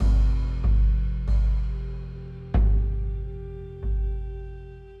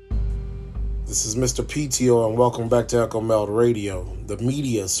This is Mr. PTO, and welcome back to Echo Meld Radio, the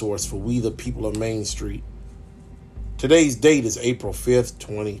media source for we the people of Main Street. Today's date is April 5th,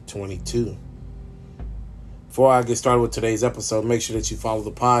 2022. Before I get started with today's episode, make sure that you follow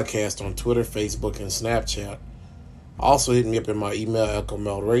the podcast on Twitter, Facebook, and Snapchat. Also hit me up in my email,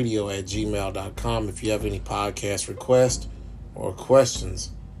 echomeldradio@gmail.com, if you have any podcast requests or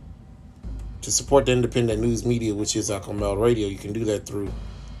questions. To support the independent news media, which is Echo Meld Radio, you can do that through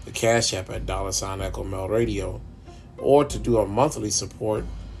the Cash App at $ Echo Meld Radio. Or to do a monthly support,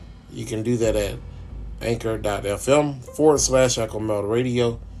 you can do that at anchor.fm/Echo Meld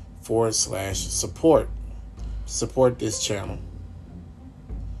Radio /support. Support this channel.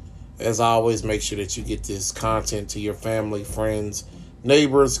 As always, make sure that you get this content to your family, friends,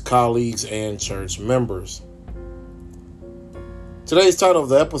 neighbors, colleagues, and church members. Today's title of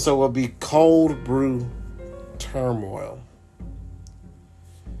the episode will be Cold Brew Turmoil.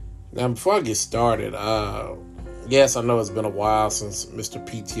 Now, before I get started, yes, I know it's been a while since Mr.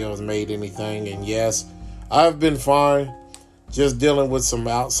 PTO has made anything, and yes, I've been fine, just dealing with some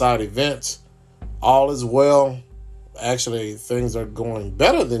outside events. All is well. Actually, things are going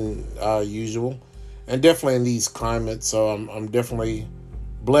better than usual, and definitely in these climates, so I'm definitely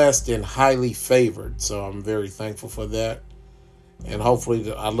blessed and highly favored, so I'm very thankful for that, and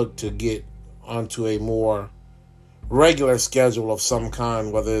hopefully I look to get onto a more regular schedule of some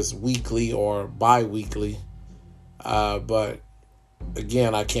kind, whether it's weekly or bi-weekly. But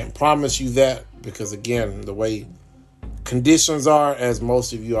again, I can't promise you that because, again, the way conditions are, as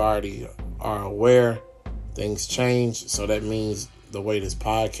most of you already are aware, things change. So that means the way this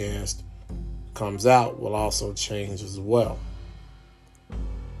podcast comes out will also change as well.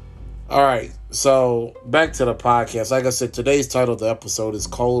 All right, so back to the podcast. Like I said, today's title of the episode is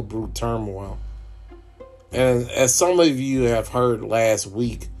Cold Brew Turmoil. And as some of you have heard last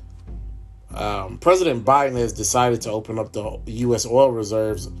week, President Biden has decided to open up the U.S. oil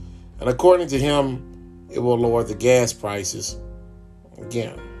reserves. And according to him, it will lower the gas prices.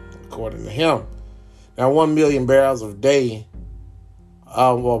 Again, according to him. Now, 1 million barrels of day,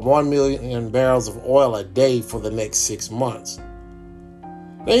 1 million barrels of oil a day for the next 6 months.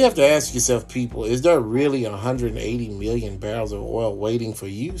 Now you have to ask yourself, people, is there really 180 million barrels of oil waiting for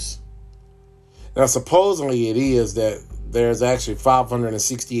use? Now, supposedly it is that there's actually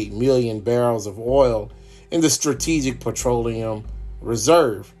 568 million barrels of oil in the Strategic Petroleum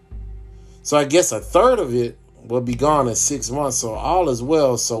Reserve. So I guess a third of it will be gone in 6 months. So all is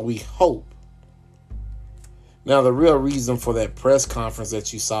well, so we hope. Now, the real reason for that press conference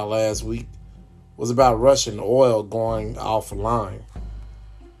that you saw last week was about Russian oil going offline.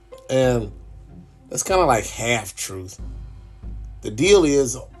 And that's kind of like half truth. The deal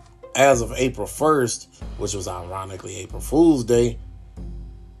is, as of April 1st, which was ironically April Fool's Day,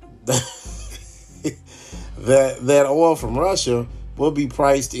 that oil from Russia will be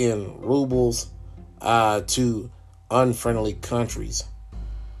priced in rubles to unfriendly countries.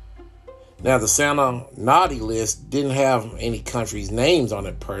 Now, the Santa Naughty list didn't have any countries' names on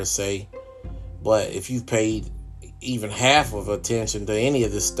it per se, but if you've paid even half of attention to any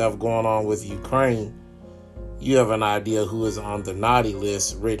of this stuff going on with Ukraine, you have an idea who is on the naughty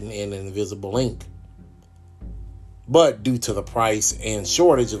list written in invisible ink. But due to the price and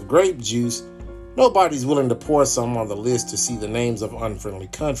shortage of grape juice, nobody's willing to pour some on the list to see the names of unfriendly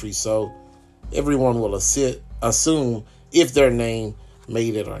countries, so everyone will assume if their name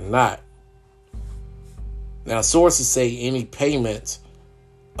made it or not. Now, sources say any payments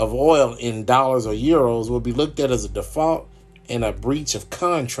of oil in dollars or euros will be looked at as a default and a breach of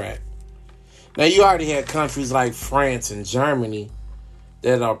contract. Now, you already had countries like France and Germany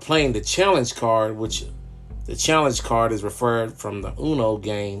that are playing the challenge card, which the challenge card is referred from the Uno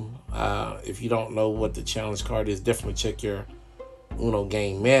game. If you don't know what the challenge card is, definitely check your Uno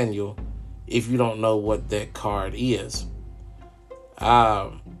game manual if you don't know what that card is.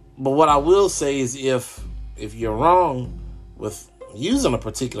 But what I will say is if you're wrong with using a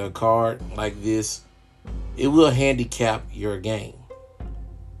particular card like this, it will handicap your game.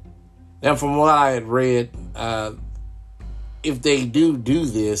 Now, from what I had read, if they do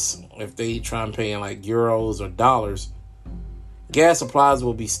this, if they try and pay in like euros or dollars, gas supplies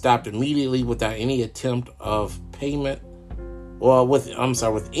will be stopped immediately without any attempt of payment, with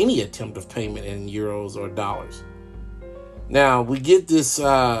any attempt of payment in euros or dollars. Now, we get this,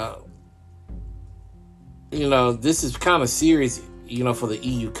 this is kind of serious, for the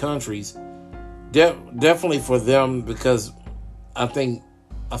EU countries. Definitely for them, because I think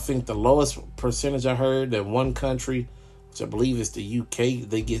the lowest percentage I heard that one country, which I believe is the UK,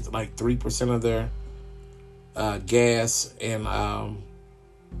 they get like 3% of their gas and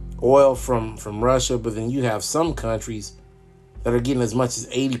oil from Russia, but then you have some countries that are getting as much as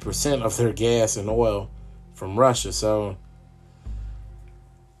 80% of their gas and oil from Russia. So,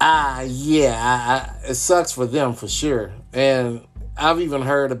 it sucks for them for sure. And I've even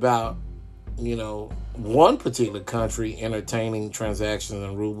heard about, one particular country entertaining transactions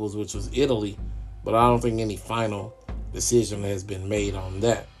in rubles, which was Italy, but I don't think any final decision has been made on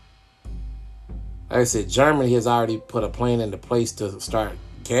that. Like I said, Germany has already put a plan into place to start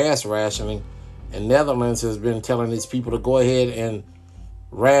gas rationing, and Netherlands has been telling its people to go ahead and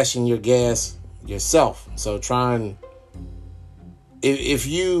ration your gas yourself. So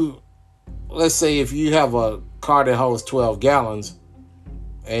let's say if you have a car that holds 12 gallons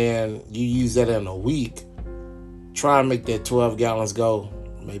and you use that in a week, try and make that 12 gallons go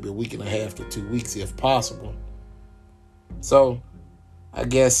maybe a week and a half to 2 weeks if possible. So I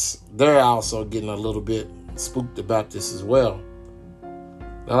guess they're also getting a little bit spooked about this as well.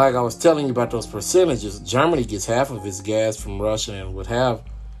 Now, like I was telling you about those percentages, Germany gets half of its gas from Russia and would have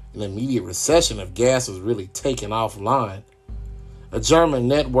an immediate recession if gas was really taken offline. A German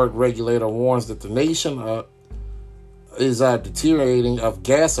network regulator warns that the nation is deteriorating of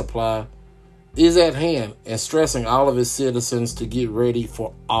gas supply is at hand and stressing all of its citizens to get ready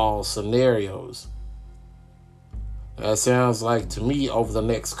for all scenarios. That sounds like to me over the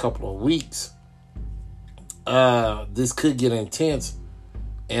next couple of weeks, this could get intense.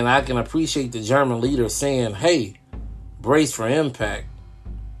 And I can appreciate the German leader saying, hey, brace for impact,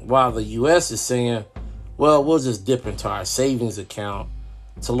 while the U.S. is saying, well, we'll just dip into our savings account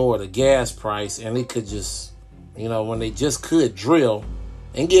to lower the gas price. And it could just, when they just could drill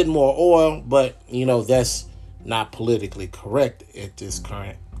and get more oil. But, that's not politically correct at this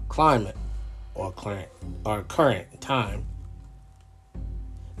current climate or current time.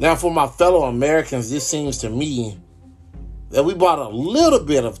 Now, for my fellow Americans, this seems to me that we bought a little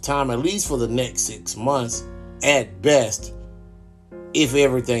bit of time, at least for the next 6 months at best, if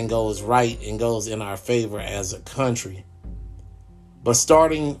everything goes right and goes in our favor as a country. But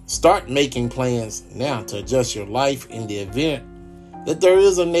start making plans now to adjust your life in the event that there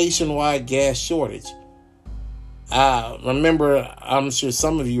is a nationwide gas shortage. I'm sure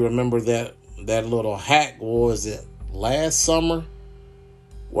some of you remember that little hack, was it last summer,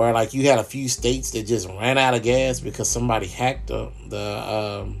 where like you had a few states that just ran out of gas because somebody hacked the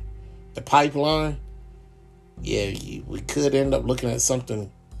pipeline. Yeah, we could end up looking at something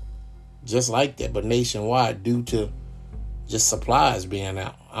just like that, but nationwide due to just supplies being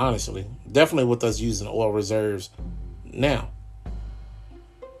out, honestly. Definitely with us using oil reserves now.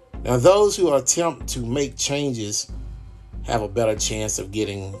 Now, those who attempt to make changes have a better chance of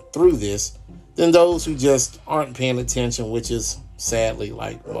getting through this than those who just aren't paying attention, which is sadly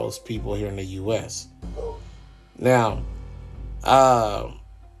like most people here in the U.S. Now,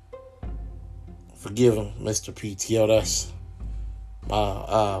 forgive him, Mr. PTO. That's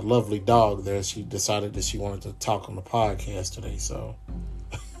my lovely dog there. She decided that she wanted to talk on the podcast today, so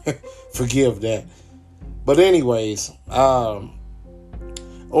forgive that. But anyways, or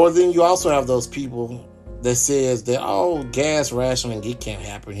then you also have those people that says that, gas rationing, it can't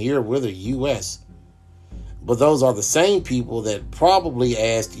happen here. We're the U.S. But those are the same people that probably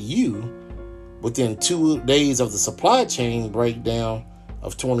asked you within 2 days of the supply chain breakdown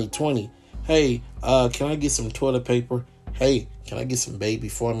of 2020, hey, can I get some toilet paper? Hey, can I get some baby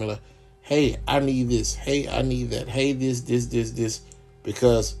formula? Hey, I need this. Hey, I need that. Hey, this.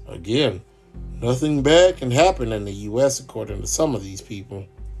 Because, again, nothing bad can happen in the U.S. according to some of these people.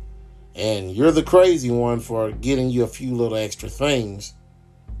 And you're the crazy one for getting you a few little extra things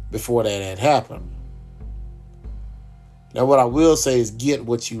before that had happened. Now, what I will say is get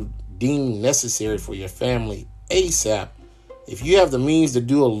what you deem necessary for your family ASAP. If you have the means to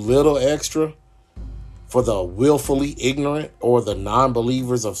do a little extra for the willfully ignorant or the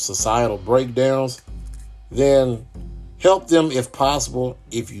non-believers of societal breakdowns, then help them if possible,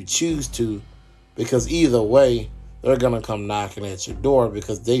 if you choose to, because either way, they're going to come knocking at your door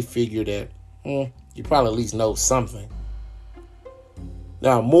because they figure that you probably at least know something.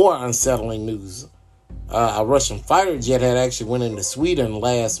 Now, more unsettling news. A Russian fighter jet had actually went into Sweden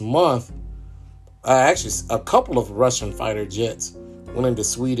last month. Actually, a couple of Russian fighter jets went into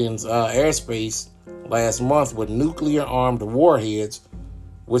Sweden's airspace last month with nuclear-armed warheads,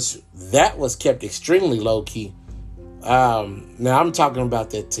 which that was kept extremely low-key. Now, I'm talking about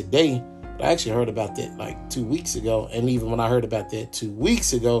that today. I actually heard about that like 2 weeks ago. And even when I heard about that 2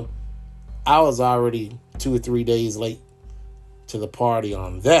 weeks ago, I was already 2 or 3 days late to the party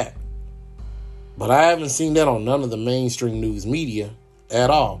on that. But I haven't seen that on none of the mainstream news media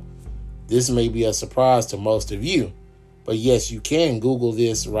at all. This may be a surprise to most of you. But yes, you can Google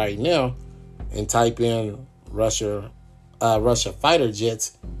this right now and type in Russia fighter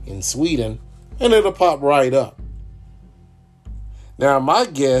jets in Sweden, and it'll pop right up. Now, my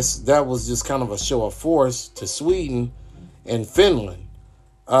guess, that was just kind of a show of force to Sweden and Finland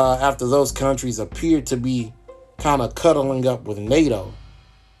after those countries appeared to be kind of cuddling up with NATO.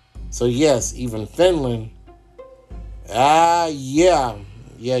 So yes, even Finland, y'all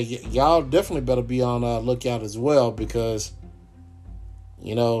definitely better be on lookout as well, because,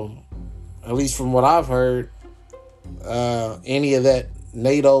 at least from what I've heard, any of that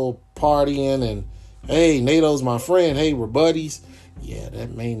NATO partying and, hey, NATO's my friend, hey, we're buddies, yeah,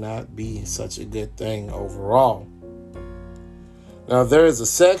 that may not be such a good thing overall. Now, there is a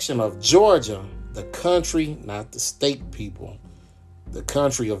section of Georgia, the country, not the state, people, the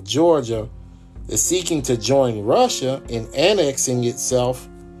country of Georgia, is seeking to join Russia in annexing itself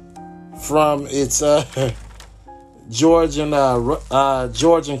from its Georgian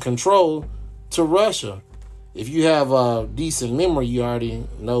control to Russia. If you have a decent memory, you already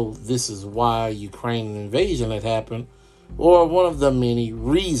know this is why Ukraine invasion had happened, or one of the many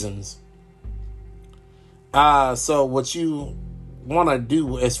reasons. So what you want to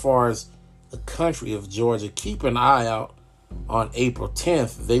do as far as the country of Georgia, keep an eye out on April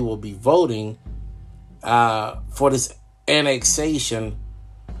 10th. They will be voting for this annexation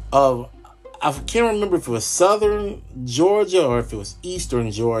of, I can't remember if it was southern Georgia or if it was eastern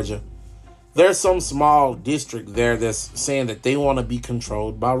Georgia. There's some small district there that's saying that they want to be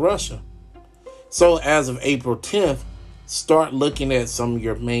controlled by Russia. So as of April 10th, start looking at some of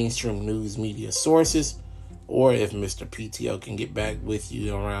your mainstream news media sources, or if Mr. PTO can get back with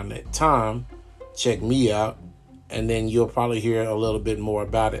you around that time, check me out, and then you'll probably hear a little bit more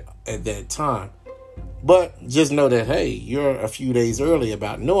about it at that time. But just know that, hey, you're a few days early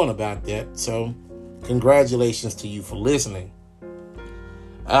about knowing about that, so congratulations to you for listening.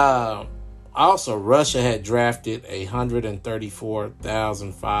 Also, Russia had drafted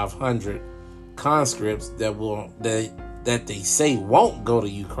 134,500 conscripts that they say won't go to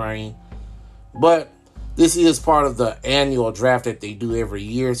Ukraine, but this is part of the annual draft that they do every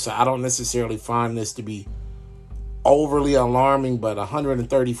year, so I don't necessarily find this to be overly alarming, but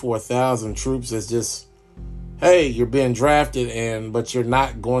 134,000 troops is just, hey, you're being drafted, but you're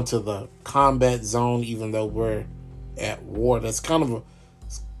not going to the combat zone, even though we're at war. That's kind of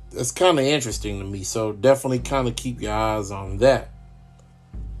interesting to me, so definitely kind of keep your eyes on that.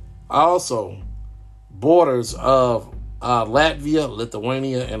 Also, borders of Latvia,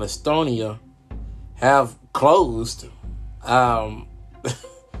 Lithuania, and Estonia have closed a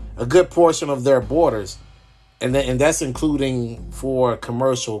good portion of their borders, and that's including for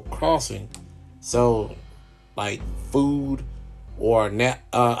commercial crossing. So, like food or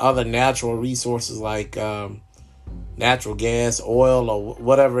other natural resources like natural gas, oil, or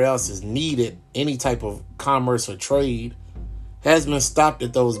whatever else is needed, any type of commerce or trade has been stopped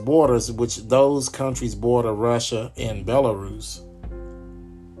at those borders, which those countries border Russia and Belarus.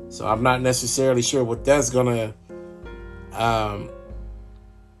 So I'm not necessarily sure what that's gonna,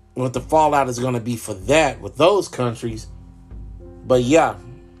 what the fallout is gonna be for that with those countries. But yeah,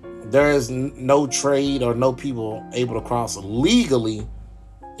 there is no trade or no people able to cross legally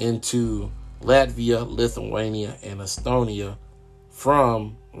into Latvia, Lithuania, and Estonia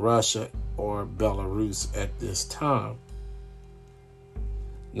from Russia or Belarus at this time.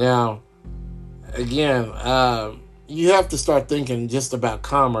 Now, again, you have to start thinking just about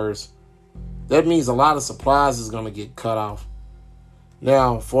commerce. That means a lot of supplies is going to get cut off.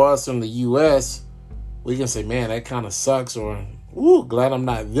 Now, for us in the U.S., we can say, man, that kind of sucks, or, ooh, glad I'm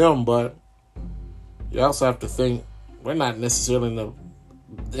not them. But you also have to think we're not necessarily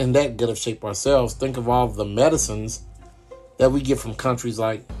in that good of shape ourselves. Think of all the medicines that we get from countries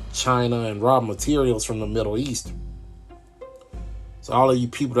like China and raw materials from the Middle East. So all of you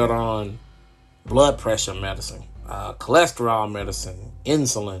people that are on blood pressure medicine, cholesterol medicine,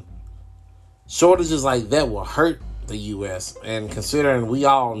 insulin, shortages like that will hurt the U.S. And considering we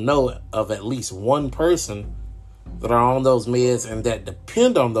all know of at least one person that are on those meds and that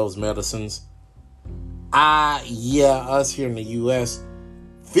depend on those medicines, us here in the U.S.,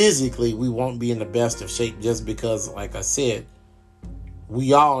 physically, we won't be in the best of shape just because, like I said,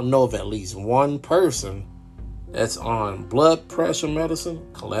 we all know of at least one person that's on blood pressure medicine,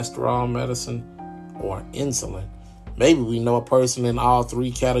 cholesterol medicine, or insulin. Maybe we know a person in all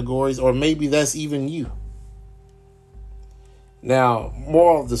three categories, or maybe that's even you. Now,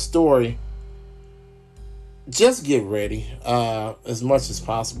 moral of the story, just get ready as much as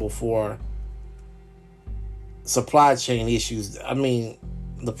possible for supply chain issues. I mean,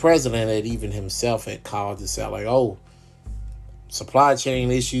 the president had even himself had called this out, like, oh, supply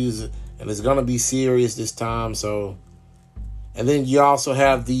chain issues, and it's going to be serious this time. So, and then you also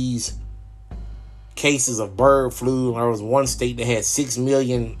have these cases of bird flu. There was one state that had 6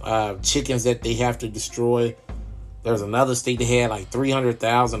 million chickens that they have to destroy. There's another state that had like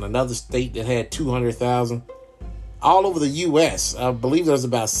 300,000, another state that had 200,000. All over the U.S., I believe there's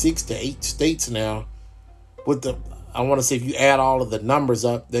about 6 to 8 states now. I want to say if you add all of the numbers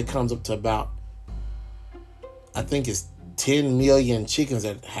up, that comes up to about, I think it's 10 million chickens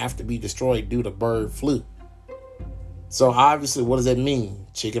that have to be destroyed due to bird flu. So obviously, what does that mean?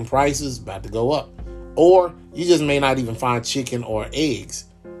 Chicken prices about to go up. Or you just may not even find chicken or eggs,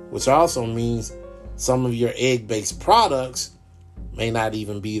 which also means some of your egg-based products may not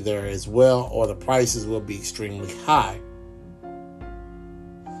even be there as well, or the prices will be extremely high.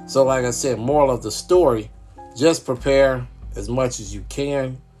 So like I said, moral of the story, just prepare as much as you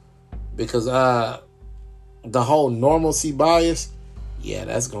can, because the whole normalcy bias, yeah,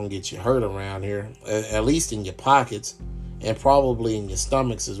 that's going to get you hurt around here, at least in your pockets and probably in your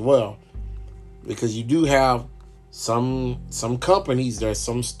stomachs as well. Because you do have some companies, there's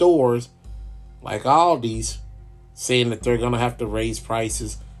some stores like Aldi's saying that they're going to have to raise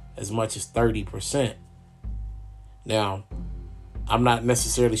prices as much as 30%. Now, I'm not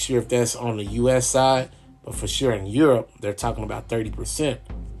necessarily sure if that's on the U.S. side, but for sure in Europe, they're talking about 30%.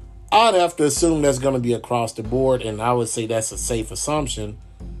 I'd have to assume that's going to be across the board, and I would say that's a safe assumption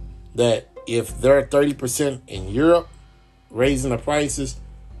that if they're 30% in Europe raising the prices,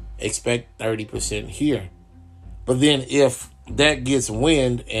 expect 30% here. But then if that gets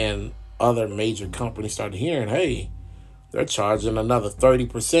wind and other major companies start hearing, hey, they're charging another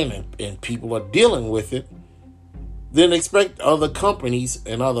 30% and people are dealing with it, then expect other companies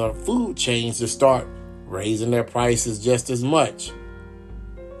and other food chains to start raising their prices just as much.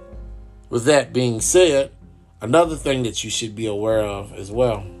 With that being said, another thing that you should be aware of as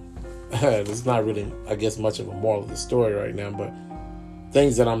well, it's not really, I guess, much of a moral of the story right now, but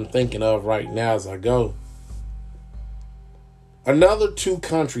things that I'm thinking of right now as I go. Another 2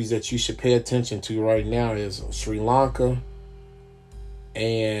 countries that you should pay attention to right now is Sri Lanka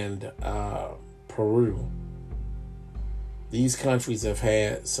and Peru. These countries have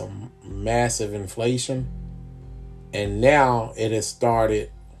had some massive inflation, and now it has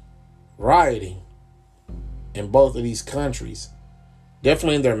started rioting in both of these countries.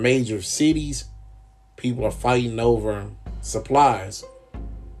 Definitely in their major cities, people are fighting over supplies.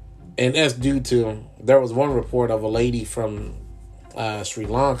 And that's due to, there was one report of a lady from Sri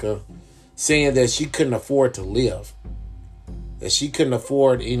Lanka saying that she couldn't afford to live, that she couldn't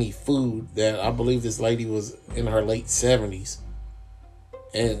afford any food, that I believe this lady was in her late 70s.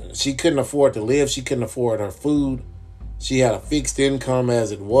 And she couldn't afford to live. She couldn't afford her food. She had a fixed income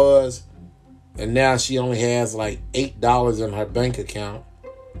as it was. And now she only has like $8 in her bank account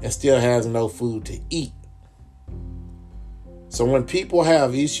and still has no food to eat. So when people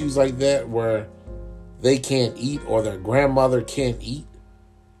have issues like that where they can't eat, or their grandmother can't eat,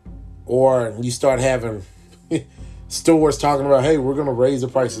 or you start having stores talking about, hey, we're going to raise the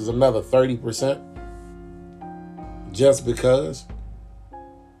prices another 30% just because,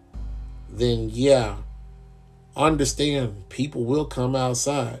 then yeah, understand people will come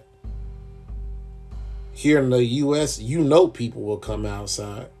outside. Here in the U.S., people will come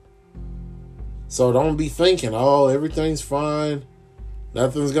outside. So don't be thinking, oh, everything's fine,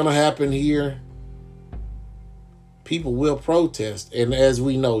 nothing's going to happen here. People will protest. And as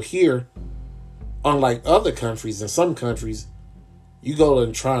we know here, unlike other countries, in some countries, you go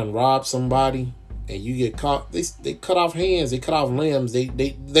and try and rob somebody and you get caught, they cut off hands, they cut off limbs,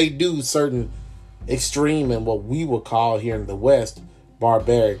 they do certain extreme and what we would call here in the West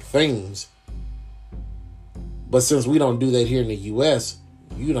barbaric things. But since we don't do that here in the U.S.,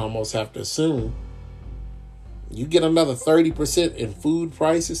 you'd almost have to assume you get another 30% in food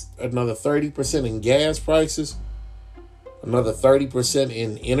prices, another 30% in gas prices, another 30%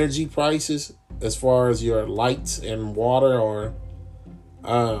 in energy prices as far as your lights and water or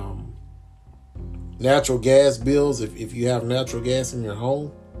natural gas bills if you have natural gas in your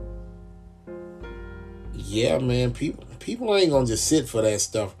home. Yeah, man, people ain't going to just sit for that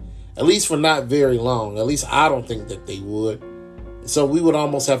stuff. At least for not very long. At least I don't think that they would. So we would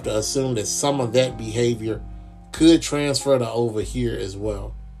almost have to assume that some of that behavior could transfer to over here as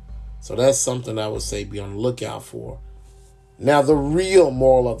well. So that's something I would say be on the lookout for. Now, the real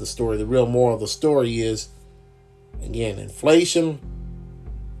moral of the story is, again, inflation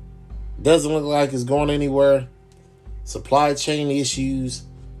doesn't look like it's going anywhere. Supply chain issues.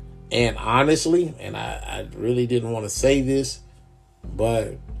 And honestly, and I really didn't want to say this,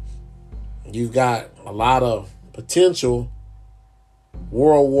 but you've got a lot of potential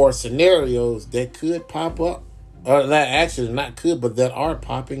World War scenarios that could pop up, or that actually not could, but that are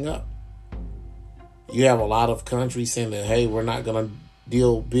popping up. You have a lot of countries saying that, hey, we're not going to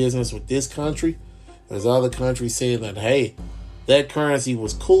deal business with this country. There's other countries saying that, hey, that currency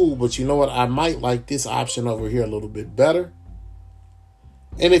was cool, but you know what? I might like this option over here a little bit better.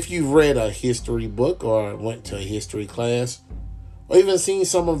 And if you've read a history book or went to a history class, or even seen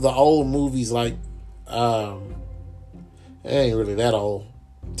some of the old movies like, it ain't really that old.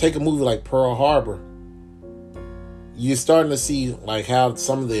 Take a movie like Pearl Harbor. You're starting to see like how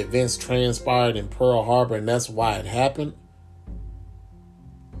some of the events transpired in Pearl Harbor, and that's why it happened.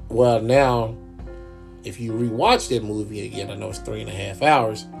 Well, now, if you rewatch that movie again, I know it's 3.5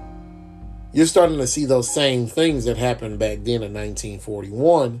 hours, you're starting to see those same things that happened back then in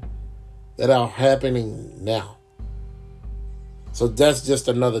 1941 that are happening now. So that's just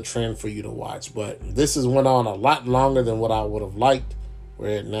another trend for you to watch. But this has went on a lot longer than what I would have liked.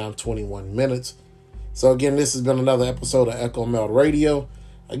 We're at now 21 minutes. So again, this has been another episode of Echo Meld Radio.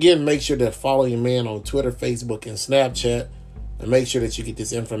 Again, make sure to follow your man on Twitter, Facebook, and Snapchat. And make sure that you get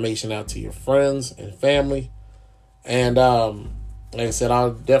this information out to your friends and family. And like I said,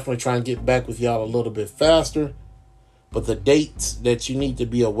 I'll definitely try and get back with y'all a little bit faster. But the dates that you need to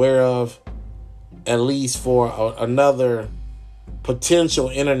be aware of, at least for another potential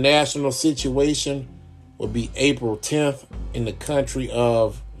international situation, would be April 10th in the country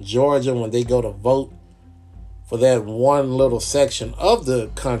of Georgia when they go to vote for that one little section of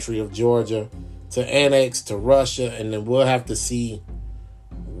the country of Georgia to annex to Russia, and then we'll have to see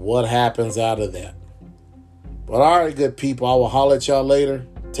what happens out of that. But all right, good people, I will holler at y'all later.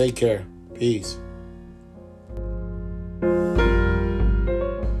 Take care. Peace.